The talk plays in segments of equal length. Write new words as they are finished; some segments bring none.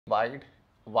Divide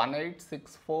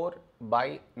 1864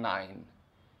 by 9.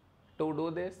 To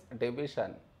do this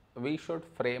division, we should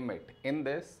frame it in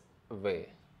this way.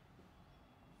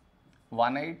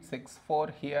 1864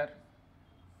 here,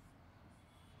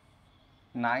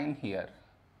 9 here.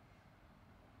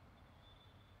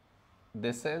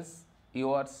 This is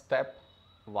your step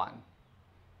 1.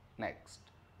 Next,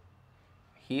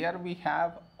 here we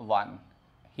have 1,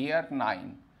 here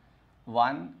 9,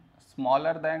 1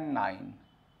 smaller than 9.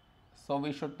 So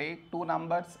we should take two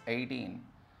numbers 18.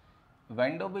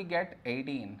 When do we get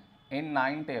 18? In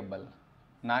 9 table,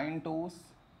 9 2's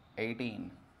 18.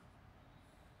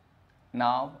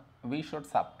 Now we should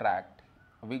subtract,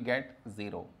 we get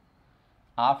 0.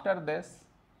 After this,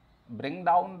 bring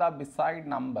down the beside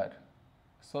number,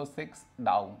 so 6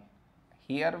 down.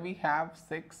 Here we have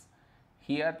 6,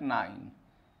 here 9,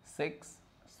 6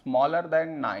 smaller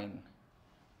than 9.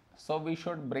 So we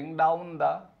should bring down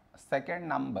the second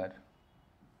number,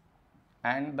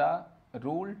 and the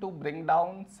rule to bring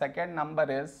down second number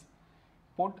is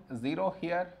put 0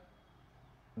 here,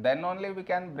 then only we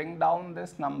can bring down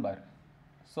this number.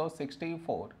 So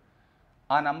 64,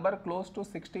 a number close to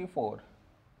 64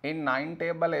 in 9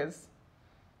 table is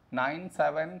 9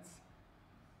 7's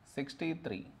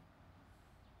 63.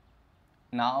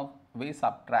 Now we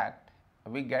subtract,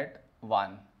 we get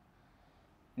 1.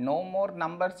 No more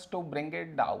numbers to bring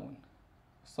it down,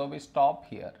 so we stop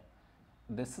here.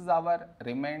 This is our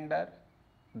remainder,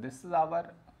 this is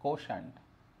our quotient.